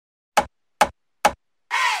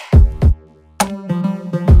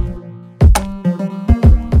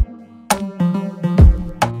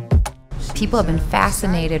People have been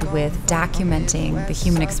fascinated with documenting the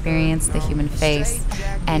human experience, the human face,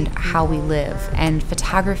 and how we live. And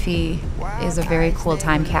photography is a very cool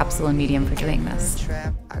time capsule and medium for doing this.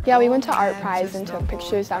 Yeah, we went to Art Prize and took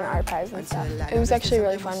pictures down at Art Prize and stuff. It was actually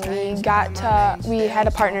really fun. We had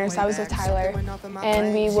a partner, so I was with Tyler,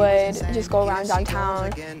 and we would just go around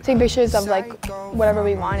downtown, take pictures of like whatever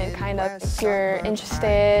we wanted, kind of. If you're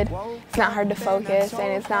interested, it's not hard to focus,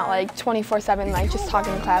 and it's not like 24/7 like just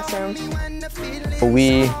talking in the classroom.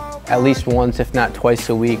 We, at least once, if not twice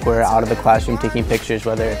a week, we're out of the classroom taking pictures,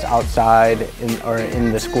 whether it's outside or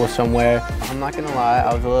in the school somewhere. I'm not gonna lie,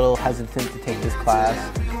 I was a little hesitant to take this class,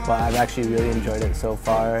 but I've actually really enjoyed it so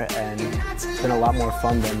far, and it's been a lot more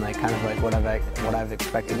fun than what I've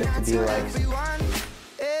expected it to be like.